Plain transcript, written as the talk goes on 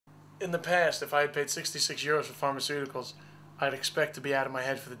in the past, if I had paid 66 euros for pharmaceuticals, I'd expect to be out of my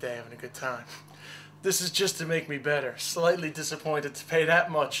head for the day having a good time. This is just to make me better. Slightly disappointed to pay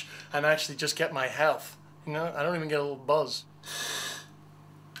that much and actually just get my health. You know, I don't even get a little buzz.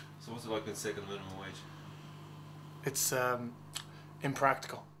 So what's it like being sick of the minimum wage? It's,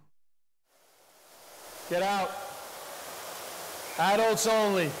 impractical. Get out. Adults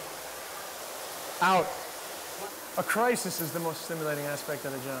only. Out. A crisis is the most stimulating aspect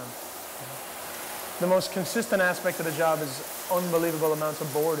of the job. The most consistent aspect of the job is unbelievable amounts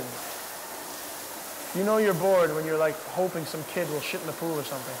of boredom. You know you're bored when you're like hoping some kid will shit in the pool or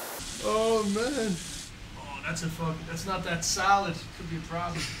something. Oh, man. Oh, that's not that solid. Could be a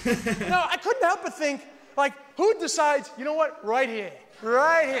problem. No, I couldn't help but think, like, who decides, you know what, right here,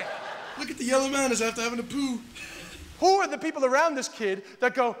 right here. Look at the yellow man is after having a poo. Who are the people around this kid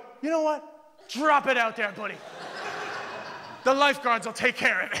that go, you know what, drop it out there, buddy. The lifeguards will take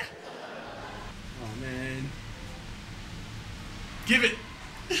care of it. Oh, man. Give it.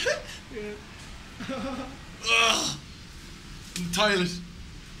 Ugh. In the toilet.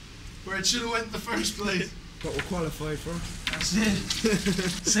 Where it should have went in the first place. What we're qualified for. That's it.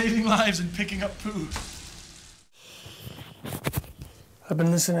 Saving lives and picking up poo. I've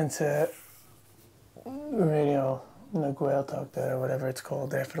been listening to radio, the Gael Talk there, or whatever it's called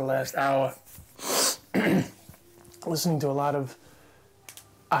there, for the last hour. Listening to a lot of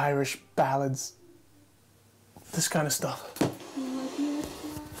Irish ballads, this kind of stuff.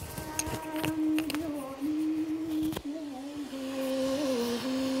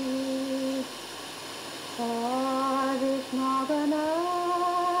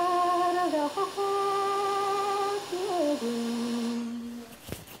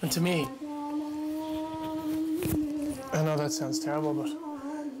 And to me, I know that sounds terrible, but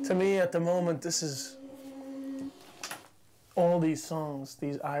to me at the moment, this is all these songs,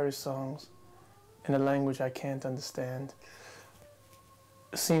 these Irish songs, in a language I can't understand,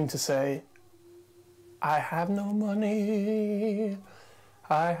 seem to say, I have no money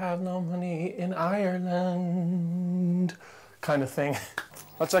in Ireland, kind of thing.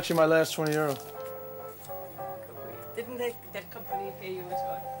 That's actually my last 20 euro. Didn't that company pay you as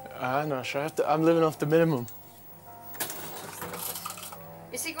well? I'm not sure. I'm living off the minimum.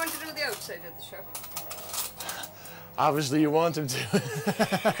 Is he going to do the outside of the show? Obviously, you want him to.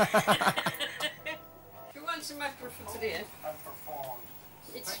 You want some mackerel for today?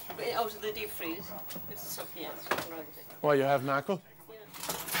 It's out of the deep freeze. It's something else. Why, you have mackerel? Yeah.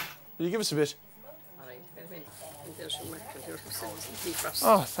 Will you give us a bit? All right, and there's some mackerel here for some defrost.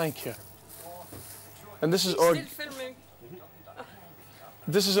 Oh, thank you. And this is Still filming.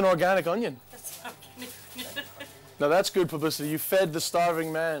 This is an organic onion. That's okay. Now that's good publicity. You fed the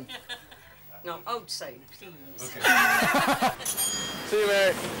starving man. No, outside, please. Okay. See you,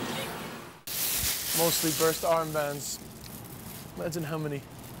 Mary. Mostly burst armbands. Imagine how many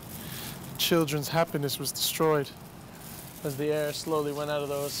children's happiness was destroyed as the air slowly went out of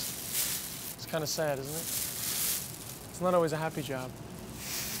those. It's kind of sad, isn't it? It's not always a happy job.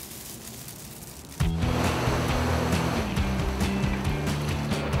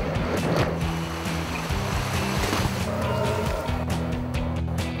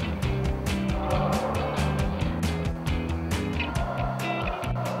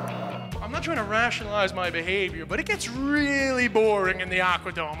 Trying to rationalize my behavior, but it gets really boring in the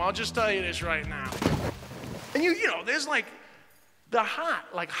Aquadome. I'll just tell you this right now. And you know, there's like the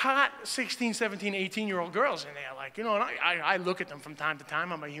hot 16, 17, 18-year-old girls in there, like, you know, and I look at them from time to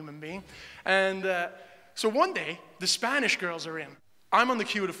time. I'm a human being. And so one day, the Spanish girls are in. I'm on the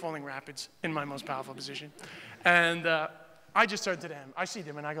queue to Falling Rapids in my most powerful position. And I just turn to them. I see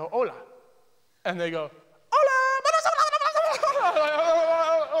them and I go, hola. And they go, hola.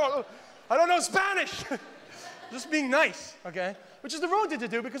 I don't know Spanish. Just being nice, okay? Which is the wrong thing to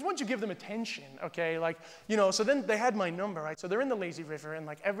do, because once you give them attention, okay, like, you know, so then they had my number, right? So they're in the lazy river, and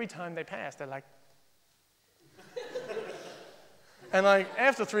like every time they pass, they're like, and like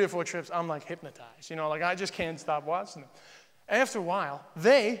after 3 or 4 trips, I'm like hypnotized, you know, like I just can't stop watching them. After a while,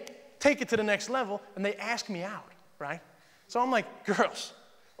 they take it to the next level, and they ask me out, right? So I'm like, girls,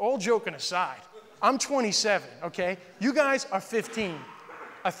 all joking aside, I'm 27, okay? You guys are 15.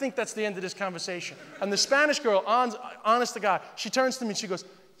 I think that's the end of this conversation. And the Spanish girl, honest to God, she turns to me and she goes,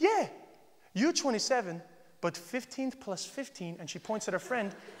 yeah, you're 27, but 15 plus 15, and she points at her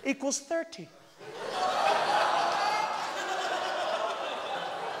friend, equals 30.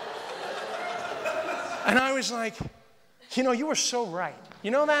 And I was like, you know, you were so right.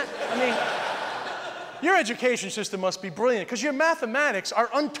 You know that? I mean, your education system must be brilliant, because your mathematics are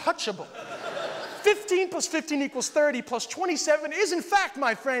untouchable. 15 plus 15 equals 30 plus 27 is in fact,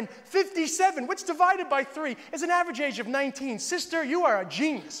 my friend, 57, which divided by 3 is an average age of 19. Sister, you are a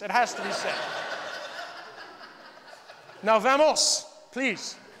genius, it has to be said. Now vamos,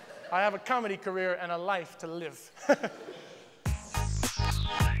 please. I have a comedy career and a life to live. You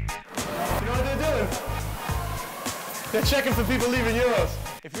know what they're doing? They're checking for people leaving euros.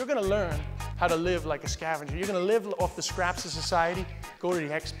 If you're gonna learn how to live like a scavenger, you're gonna live off the scraps of society, go to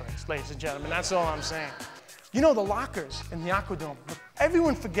the experts, ladies and gentlemen. That's all I'm saying. You know the lockers in the Aquadome,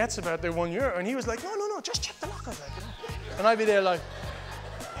 everyone forgets about their €1, and he was like, no, just check the lockers. Like, you know? And I'd be there like,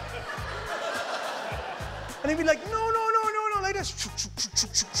 and he'd be like, no, like this.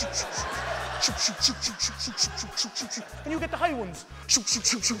 And you get the high ones.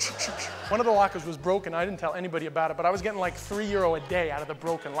 One of the lockers was broken. I didn't tell anybody about it, but I was getting like €3 a day out of the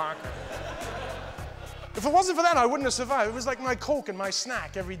broken locker. If it wasn't for that, I wouldn't have survived. It was like my Coke and my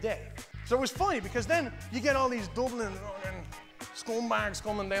snack every day. So it was funny because then you get all these Dublin scumbags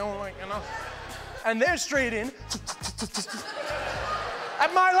coming down, like, you know, and they're straight in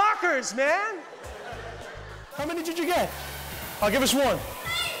at my lockers, man. How many did you get? I'll give us one.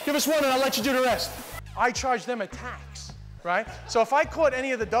 Give us one and I'll let you do the rest. I charge them a tax, right? So if I caught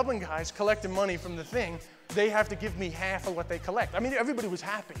any of the Dublin guys collecting money from the thing, they have to give me half of what they collect. I mean, everybody was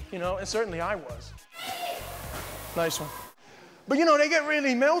happy, you know, and certainly I was. Nice one. But you know, they get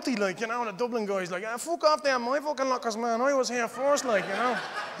really melty, like, you know, the Dublin guys, like, fuck off there, my fucking lockers, man. I was here first, like, you know.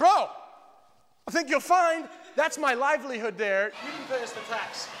 Bro, I think you'll find that's my livelihood there. You can pay us the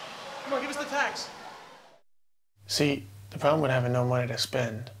tax. Come on, give us the tax. See, the problem with having no money to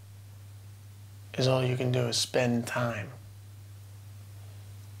spend is all you can do is spend time.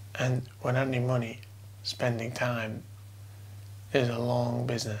 And without any money, spending time is a long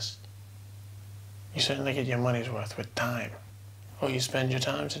business. You certainly get your money's worth with time. Oh, you spend your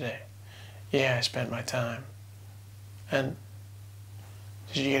time today? Yeah, I spent my time. And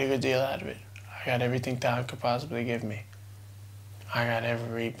did you get a good deal out of it? I got everything time could possibly give me. I got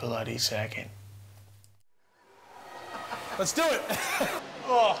every bloody second. Let's do it.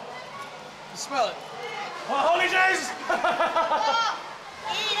 Oh, you smell it. Oh, holy Jesus!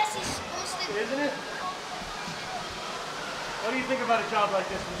 That's disgusting. Isn't it? What do you think about a job like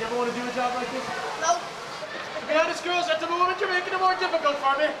this? Would you ever want to do a job like this? No. To be honest, girls, at the moment you're making it more difficult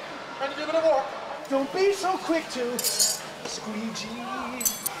for me. Trying to do a bit of work. Don't be so quick to squeegee.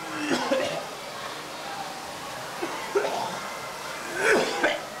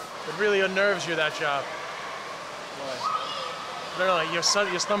 It really unnerves you, that job. Why? I don't know, like your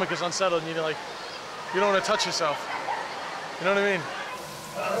stomach is unsettled and you're like, you don't want to touch yourself. You know what I mean?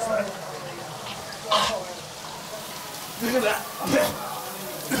 Look at that.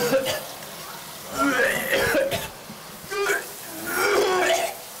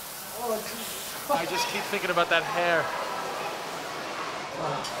 I just keep thinking about that hair.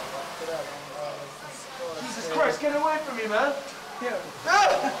 Jesus Christ, get away from me, man. Yeah.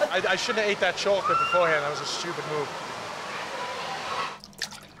 I shouldn't have ate that chocolate beforehand. That was a stupid move.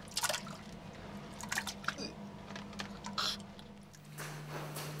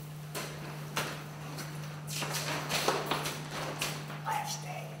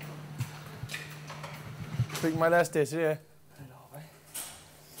 Think my last day today. I know, right?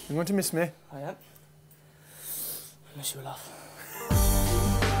 You're going to miss me. I am. I miss you a lot.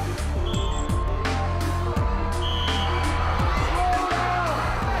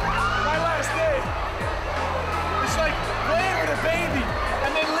 My last day. It's like playing with a baby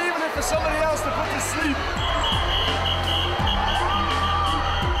and then leaving it for somebody else to put to sleep.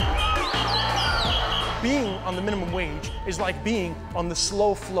 Being on the minimum wage is like being on the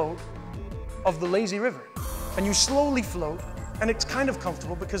slow float of the lazy river. And you slowly float, and it's kind of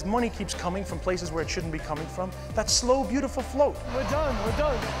comfortable because money keeps coming from places where it shouldn't be coming from. That slow, beautiful float. We're done. I'm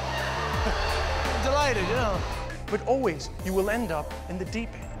delighted, you know. But always, you will end up in the deep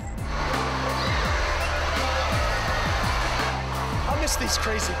end. I miss these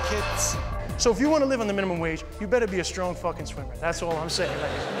crazy kids. So if you want to live on the minimum wage, you better be a strong fucking swimmer. That's all I'm saying,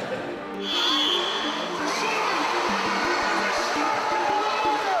 ladies and gentlemen.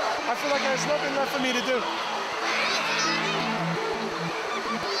 I feel like there's nothing left for me to do.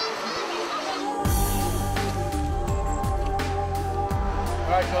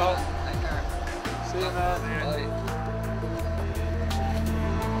 All right, Carl. See you, man. Bye.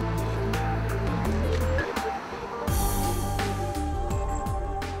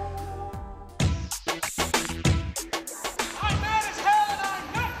 I'm mad as hell and I'm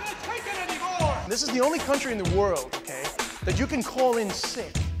not going to take it anymore. This is the only country in the world, okay, that you can call in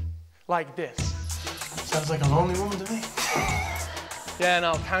sick like this. Sounds like a lonely woman to me. Yeah,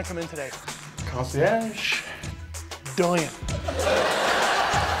 no, can't come in today. Concierge. Doyen.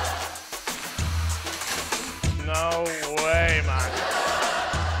 No way, man.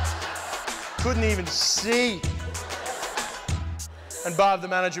 Couldn't even see. And Bob, the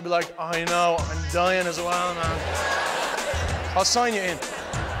manager, would be like, I know, I'm dying as well, man. I'll sign you in.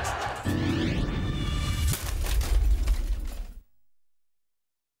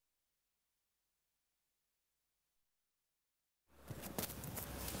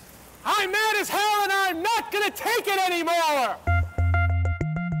 I'm mad as hell and I'm not gonna take it anymore!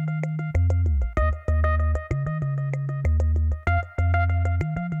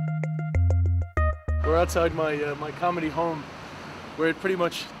 We're outside my comedy home, where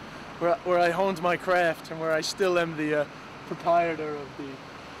I honed my craft and where I still am the proprietor of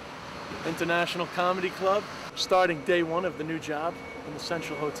the International Comedy Club, starting day one of the new job in the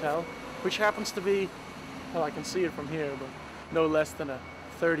Central Hotel, which happens to be, well, I can see it from here, but no less than a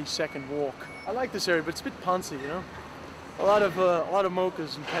 30-second walk. I like this area, but it's a bit poncy, you know? A lot of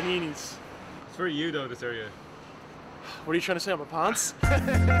mochas and paninis. It's for you though, this area. What are you trying to say, I'm a ponce?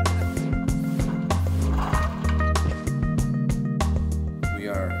 We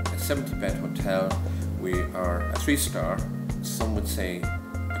are a 70-bed hotel. We are a 3-star. Some would say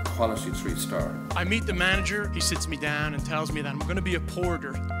a quality 3-star. I meet the manager, he sits me down and tells me that I'm gonna be a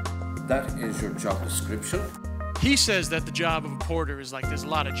porter. That is your job description. He says that the job of a porter is like there's a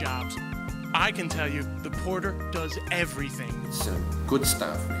lot of jobs. I can tell you, the porter does everything. It's a good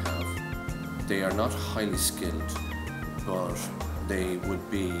staff we have. They are not highly skilled, but they would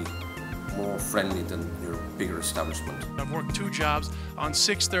be more friendly than your bigger establishment. I've worked 2 jobs on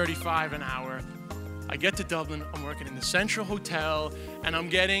 $6.35 an hour. I get to Dublin, I'm working in the Central Hotel, and I'm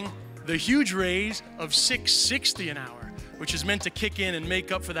getting the huge raise of $6.60 an hour, which is meant to kick in and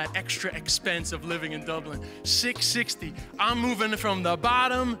make up for that extra expense of living in Dublin. $6.60. I'm moving from the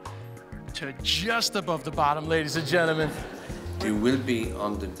bottom to just above the bottom, ladies and gentlemen. You will be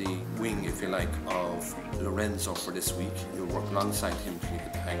under the wing, if you like, of Lorenzo for this week. You'll work alongside him till you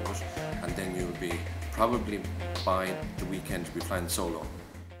get the hang of it, and then you'll be probably by the weekend you'll be flying solo.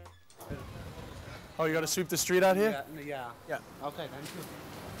 Oh, you got to sweep the street out here? Yeah. Okay, thank you.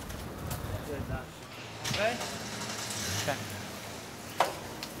 Okay.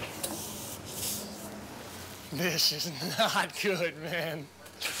 This is not good, man.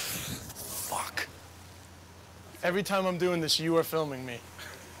 Fuck. Every time I'm doing this, you are filming me.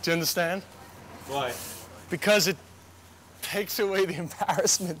 Do you understand? Why? Because it takes away the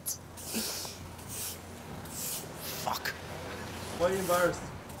embarrassment. Fuck. Why are you embarrassed?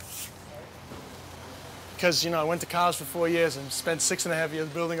 Because, you know, I went to college for 4 years and spent 6.5 years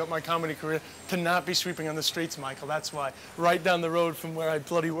building up my comedy career to not be sweeping on the streets, Michael. That's why. Right down the road from where I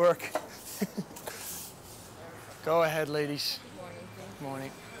bloody work. Go ahead, ladies. Morning.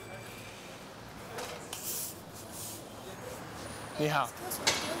 Morning. Ni hao.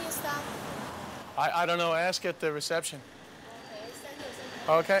 I don't know. Ask at the reception.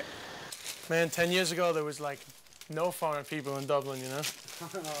 Okay. Man, 10 years ago, there was like no foreign people in Dublin, you know?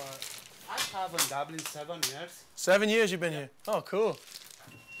 I have in Dublin 7 years. 7 years you've been here? Oh, cool.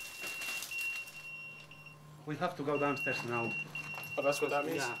 We have to go downstairs now. Oh, that's what that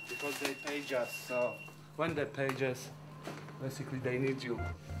means? Yeah, because they page us. So when they page us, basically they need you.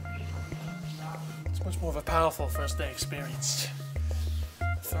 It's much more of a powerful first day experience.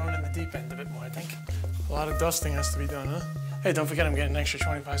 Thrown in the deep end a bit more, I think. A lot of dusting has to be done, huh? Hey, don't forget I'm getting an extra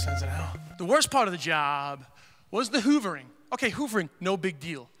 25 cents an hour. The worst part of the job was the hoovering. Okay, hoovering, no big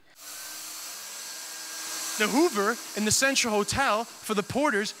deal. The Hoover in the Central Hotel for the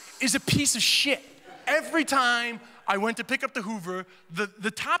porters is a piece of shit. Every time I went to pick up the Hoover,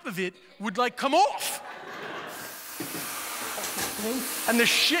 the top of it would like come off. And the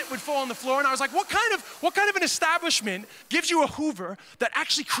shit would fall on the floor, and I was like, what kind of an establishment gives you a Hoover that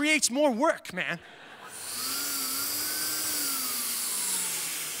actually creates more work, man?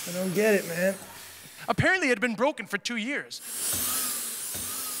 I don't get it, man. Apparently it had been broken for 2 years.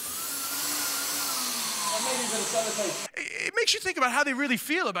 It makes you think about how they really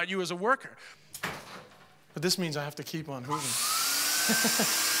feel about you as a worker. But this means I have to keep on hoovering.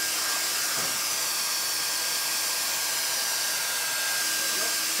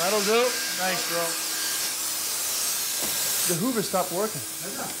 That'll do. Thanks, bro. The Hoover stopped working.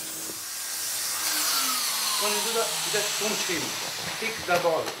 When you do that, just punch him. Kick the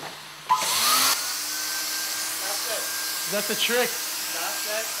ball. That's the trick. That's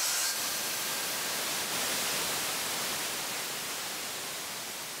it.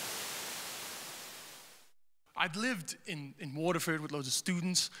 I'd lived in Waterford with loads of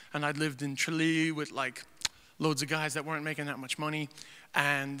students, and I'd lived in Tralee with like loads of guys that weren't making that much money.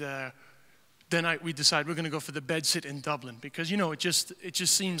 And then we decide we're going to go for the bed sit in Dublin because, you know, it just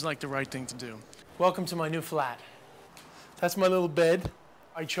seems like the right thing to do. Welcome to my new flat. That's my little bed.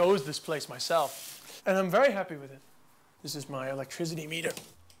 I chose this place myself, and I'm very happy with it. This is my electricity meter.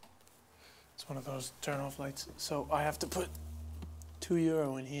 It's one of those turn-off lights. So I have to put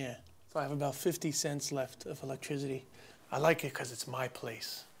 €2 in here. So I have about 50 cents left of electricity. I like it because it's my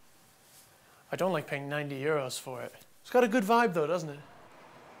place. I don't like paying €90 for it. It's got a good vibe though, doesn't it?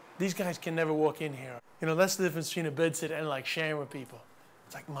 These guys can never walk in here. You know, that's the difference between a bed sit and like sharing with people.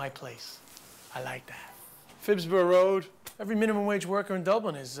 It's like my place. I like that. Phibsborough Road. Every minimum wage worker in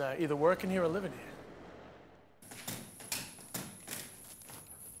Dublin is either working here or living here.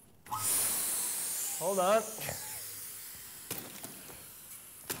 Hold on.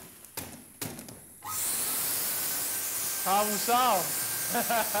 Problem solved.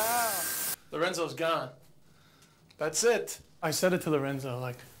 Lorenzo's gone. That's it. I said it to Lorenzo,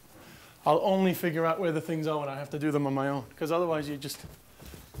 like, I'll only figure out where the things are when I have to do them on my own, because otherwise you're just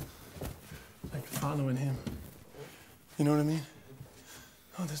like following him. You know what I mean?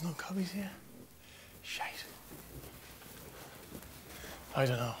 Oh, there's no cubbies here? Shite. I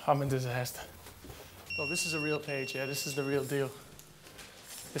don't know. I'm a disaster. Oh, this is a real page. Yeah, this is the real deal.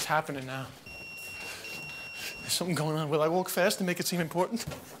 It's happening now. There's something going on. Will I walk fast and make it seem important?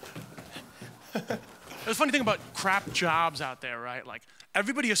 There's a funny thing about crap jobs out there, right? Like,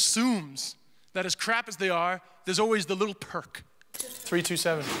 everybody assumes that as crap as they are, there's always the little perk.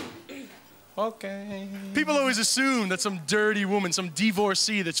 327. Okay. People always assume that some dirty woman, some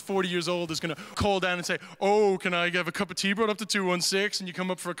divorcee that's 40 years old is gonna call down and say, oh, can I have a cup of tea brought up to 216? And you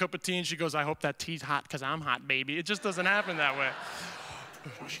come up for a cup of tea and she goes, I hope that tea's hot because I'm hot, baby. It just doesn't happen that way.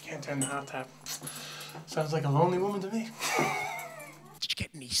 Oh, she can't turn the hot tap. Sounds like a lonely woman to me. Did you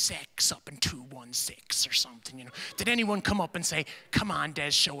get any sex up in 216 or something, you know? Did anyone come up and say, come on,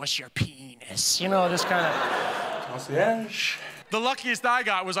 Des, show us your penis? You know, this kind of concierge. The luckiest I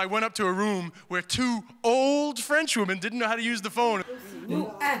got was I went up to a room where 2 old French women didn't know how to use the phone.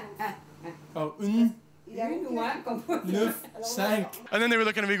 Oh, 1, 9, 5. And then they were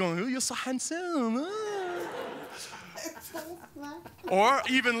looking at me going, oh, you're so handsome. Or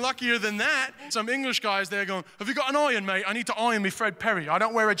even luckier than that, some English guys there going, have you got an iron, mate? I need to iron me Fred Perry. I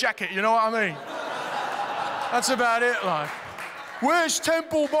don't wear a jacket, you know what I mean? That's about it, like. Where's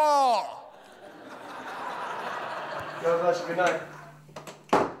Temple Bar? God bless you, good night.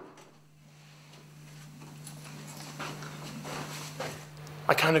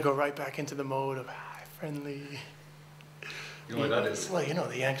 I kind of go right back into the mode of hi, friendly. You know what that is? Well, you know,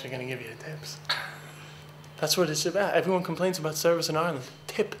 the Yanks are going to give you the tips. That's what it's about. Everyone complains about service in Ireland.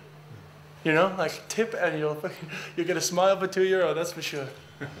 Tip. You know, like tip and you'll get a smile for €2, that's for sure.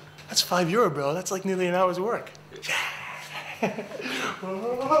 That's €5, bro. That's like nearly an hour's work.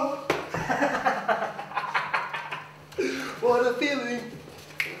 What a feeling.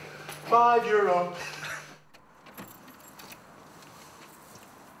 €5.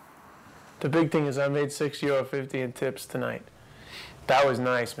 The big thing is I made €6.50 in tips tonight. That was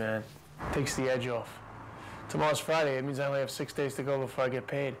nice, man. Takes the edge off. Tomorrow's Friday. It means I only have 6 days to go before I get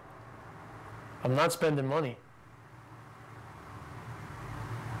paid. I'm not spending money.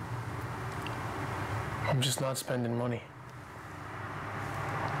 I'm just not spending money.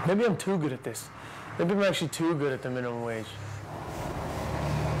 Maybe I'm too good at this. Maybe I'm actually too good at the minimum wage.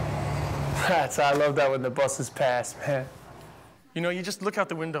 I love that when the buses pass, man. You know, you just look out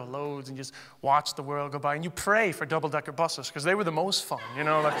the window loads and just watch the world go by and you pray for double-decker buses because they were the most fun, you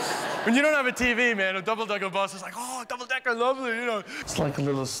know? Like, when you don't have a TV, man, a double-decker bus is like, oh, double-decker, lovely, you know? It's like a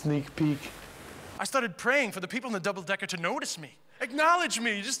little sneak peek. I started praying for the people in the double-decker to notice me, acknowledge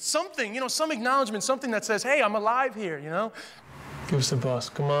me, just something, you know, some acknowledgement, something that says, hey, I'm alive here, you know? Give us a bus,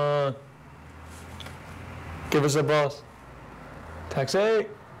 come on. Give us a bus. Taxi.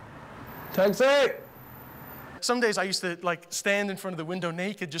 Taxi. Some days I used to like stand in front of the window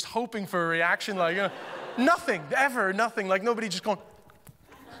naked, just hoping for a reaction, like, you know, nothing, ever, nothing, like nobody just going,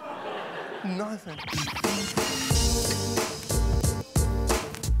 nothing.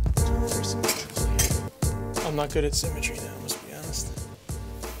 I'm not good at symmetry now, I must be honest.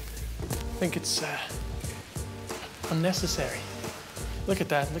 I think it's unnecessary. Look at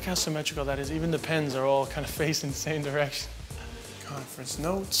that, look how symmetrical that is. Even the pens are all kind of facing the same direction. Conference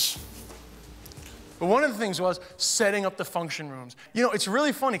notes. But one of the things was setting up the function rooms. You know, it's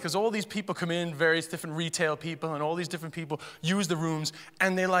really funny because all these people come in, various different retail people, and all these different people use the rooms,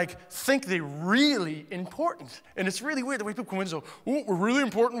 and they like think they're really important. And it's really weird the way people come in and say, oh, we're really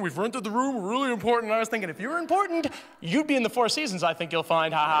important, we've rented the room, we're really important. And I was thinking, if you're important, you'd be in the Four Seasons, I think you'll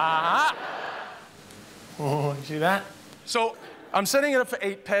find, ha ha ha ha. Oh, you see that? So I'm setting it up for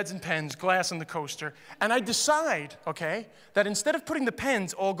 8 pads and pens, glass on the coaster, and I decide, okay, that instead of putting the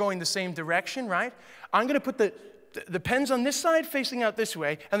pens all going the same direction, right, I'm going to put the pens on this side facing out this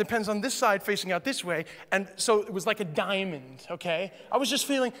way, and the pens on this side facing out this way, and so it was like a diamond, okay? I was just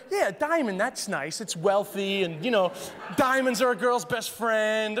feeling, yeah, a diamond, that's nice, it's wealthy, and, you know, diamonds are a girl's best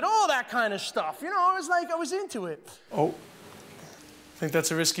friend, and all that kind of stuff, you know, I was into it. Oh, think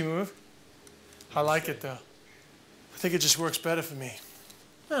that's a risky move? I like it, though. I think it just works better for me.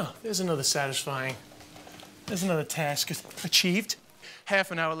 Oh, there's another task achieved.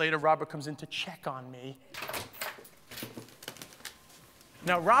 Half an hour later, Robert comes in to check on me.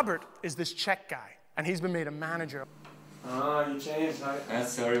 Now, Robert is this Czech guy, and he's been made a manager. Oh, you changed, right?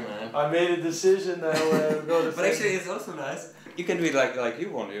 Sorry, man. I made a decision that we'll go to But actually, it's also nice. You can do it like you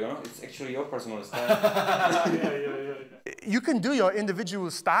want, you know? It's actually your personal style. You can do your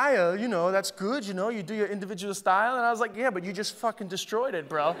individual style, you know, that's good, you know, you do your individual style. And I was like, yeah, but you just fucking destroyed it,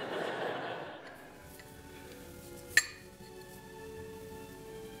 bro.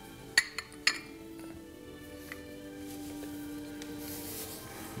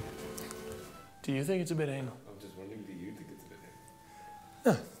 Do you think it's a bit anal? I'm just wondering, do you think it's a bit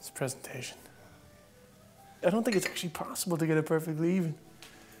anal? No, it's a presentation. I don't think it's actually possible to get it perfectly even.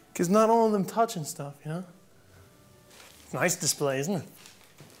 Because not all of them touch and stuff, you know? Nice display, isn't it?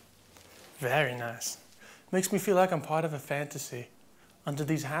 Very nice. Makes me feel like I'm part of a fantasy. Under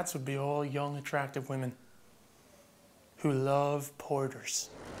these hats would be all young, attractive women who love porters.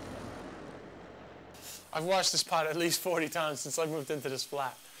 I've washed this pot at least 40 times since I moved into this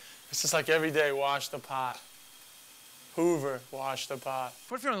flat. It's just like every day, wash the pot. Hoover, wash the pot.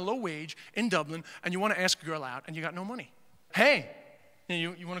 What if you're on a low wage in Dublin and you want to ask a girl out and you got no money? Hey,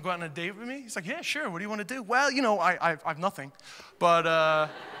 you want to go out on a date with me? He's like, yeah, sure. What do you want to do? Well, you know, I've nothing. But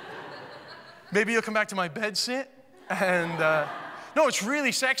maybe you'll come back to my bed sit. And no, it's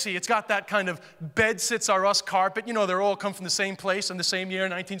really sexy. It's got that kind of bed sits are us carpet. You know, they're all come from the same place in the same year,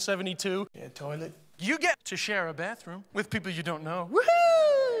 1972. Yeah, toilet. You get to share a bathroom with people you don't know.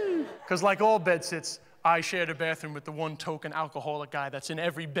 Woohoo! Because like all bed sits, I shared a bathroom with the one token alcoholic guy that's in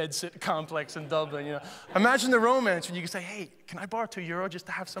every bedsit complex in Dublin, you know. Imagine the romance when you can say, hey, can I borrow €2 just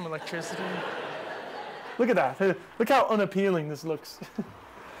to have some electricity? Look at that. Look how unappealing this looks.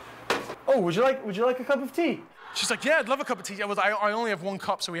 Oh, would you like a cup of tea? She's like, yeah, I'd love a cup of tea. I only have 1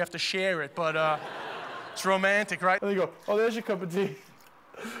 cup, so we have to share it, but it's romantic, right? There you go. Oh, there's your cup of tea.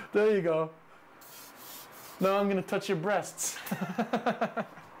 There you go. Now I'm gonna touch your breasts.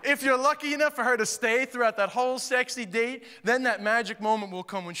 If you're lucky enough for her to stay throughout that whole sexy date, then that magic moment will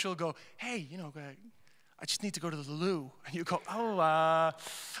come when she'll go, hey, you know, I just need to go to the loo. And you go, oh,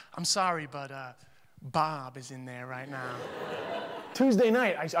 I'm sorry, but Bob is in there right now. Tuesday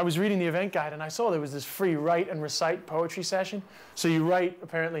night, I was reading the event guide, and I saw there was this free write and recite poetry session. So you write,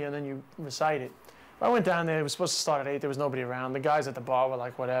 apparently, and then you recite it. I went down there. It was supposed to start at 8. There was nobody around. The guys at the bar were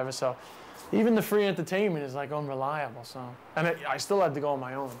like, whatever. So even the free entertainment is like unreliable. So, and I still had to go on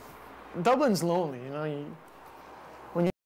my own. Dublin's lonely, you know.